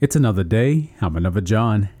It's another day. I'm another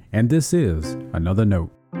John, and this is Another Note.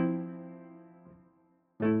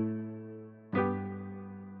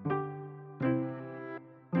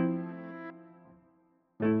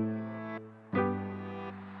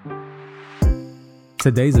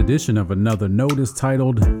 Today's edition of Another Note is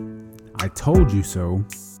titled, I Told You So.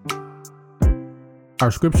 Our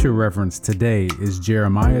scripture reference today is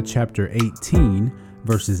Jeremiah chapter 18,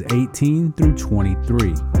 verses 18 through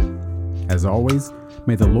 23. As always,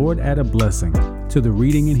 may the Lord add a blessing to the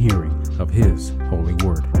reading and hearing of His holy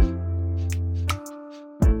word.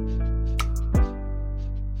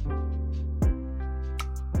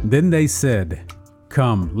 Then they said,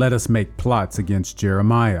 Come, let us make plots against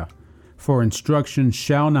Jeremiah. For instruction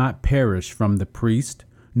shall not perish from the priest,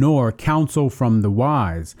 nor counsel from the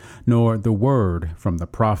wise, nor the word from the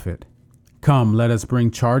prophet. Come, let us bring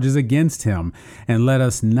charges against him, and let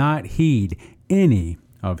us not heed any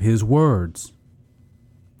of his words.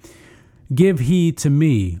 Give heed to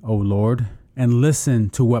me, O Lord, and listen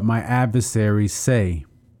to what my adversaries say.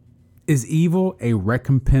 Is evil a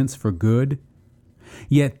recompense for good?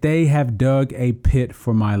 Yet they have dug a pit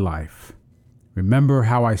for my life. Remember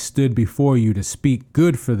how I stood before you to speak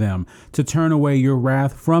good for them, to turn away your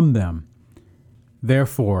wrath from them.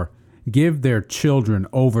 Therefore, give their children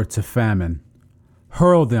over to famine.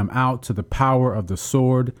 Hurl them out to the power of the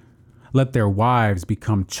sword. Let their wives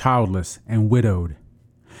become childless and widowed.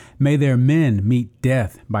 May their men meet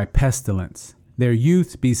death by pestilence, their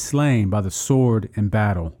youth be slain by the sword in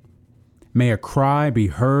battle. May a cry be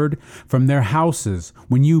heard from their houses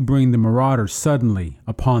when you bring the marauders suddenly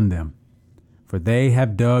upon them. For they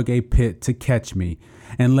have dug a pit to catch me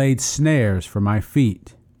and laid snares for my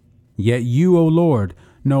feet. Yet you, O Lord,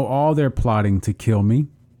 know all their plotting to kill me.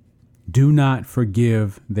 Do not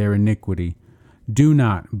forgive their iniquity. Do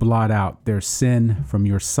not blot out their sin from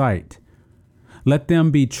your sight. Let them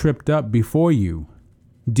be tripped up before you.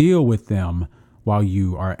 Deal with them while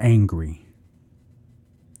you are angry.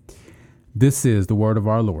 This is the word of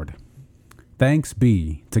our Lord. Thanks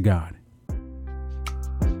be to God.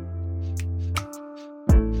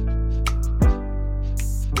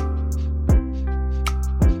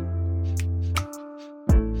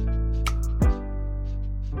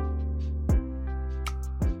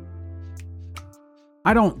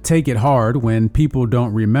 I don't take it hard when people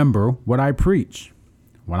don't remember what I preach.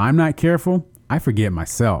 When I'm not careful, I forget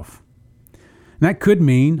myself. And that could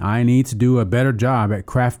mean I need to do a better job at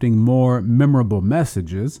crafting more memorable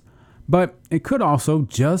messages, but it could also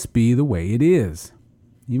just be the way it is.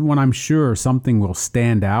 Even when I'm sure something will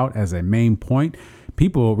stand out as a main point,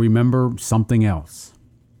 people remember something else.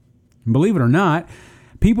 And believe it or not,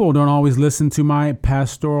 people don't always listen to my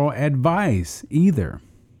pastoral advice either.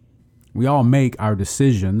 We all make our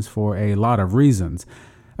decisions for a lot of reasons.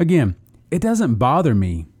 Again, it doesn't bother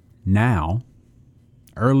me now.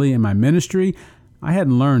 Early in my ministry, I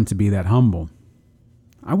hadn't learned to be that humble.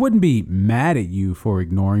 I wouldn't be mad at you for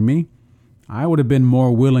ignoring me. I would have been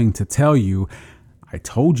more willing to tell you, I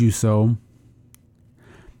told you so.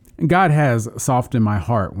 And God has softened my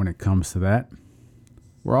heart when it comes to that.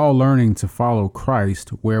 We're all learning to follow Christ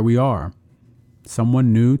where we are.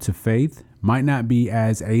 Someone new to faith might not be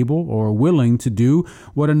as able or willing to do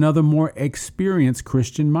what another more experienced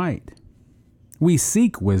Christian might. We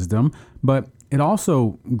seek wisdom, but it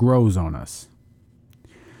also grows on us.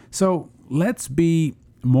 So let's be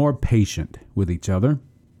more patient with each other.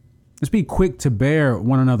 Let's be quick to bear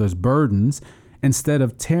one another's burdens instead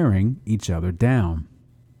of tearing each other down.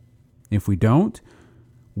 If we don't,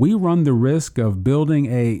 we run the risk of building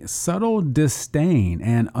a subtle disdain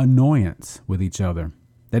and annoyance with each other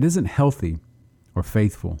that isn't healthy or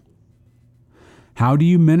faithful. How do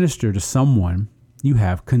you minister to someone you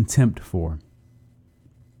have contempt for?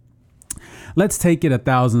 Let's take it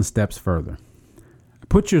 1,000 steps further.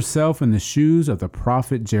 Put yourself in the shoes of the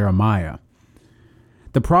prophet Jeremiah.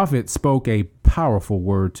 The prophet spoke a powerful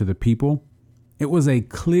word to the people. It was a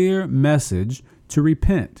clear message to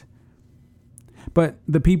repent. But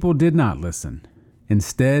the people did not listen.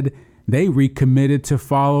 Instead, they recommitted to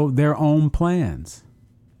follow their own plans.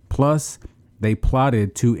 Plus, they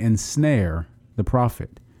plotted to ensnare the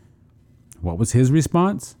prophet. What was his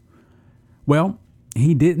response? Well,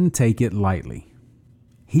 he didn't take it lightly.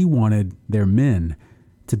 He wanted their men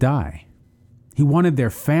to die. He wanted their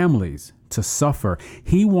families to suffer.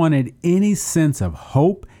 He wanted any sense of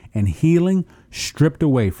hope and healing stripped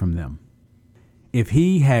away from them. If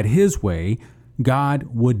he had his way, God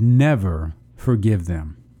would never forgive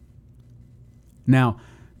them. Now,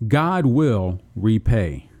 God will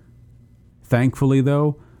repay. Thankfully,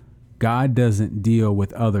 though, God doesn't deal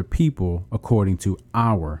with other people according to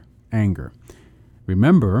our anger.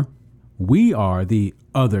 Remember, we are the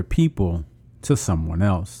other people to someone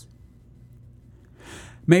else.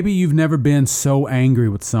 Maybe you've never been so angry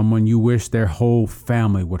with someone you wish their whole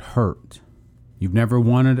family would hurt. You've never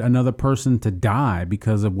wanted another person to die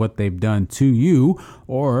because of what they've done to you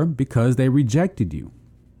or because they rejected you.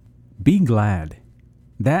 Be glad.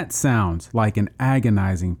 That sounds like an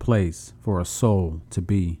agonizing place for a soul to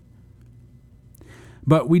be.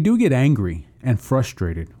 But we do get angry and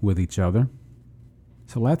frustrated with each other.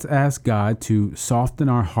 So let's ask God to soften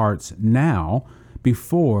our hearts now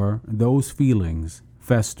before those feelings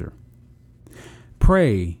fester.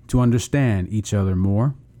 Pray to understand each other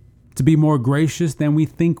more, to be more gracious than we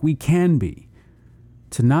think we can be,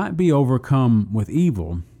 to not be overcome with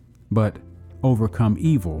evil, but overcome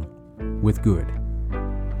evil with good.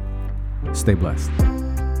 Stay blessed.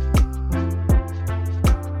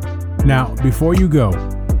 Now, before you go,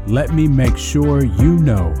 let me make sure you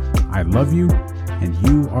know I love you and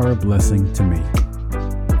you are a blessing to me.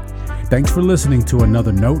 Thanks for listening to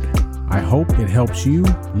another note. I hope it helps you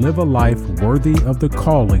live a life worthy of the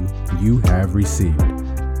calling you have received.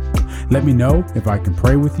 Let me know if I can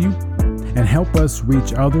pray with you and help us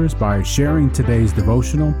reach others by sharing today's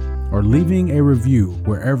devotional or leaving a review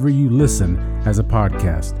wherever you listen as a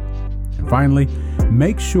podcast. And finally,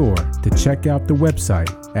 make sure to check out the website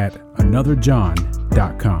at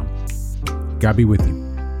anotherjohn.com. God be with you.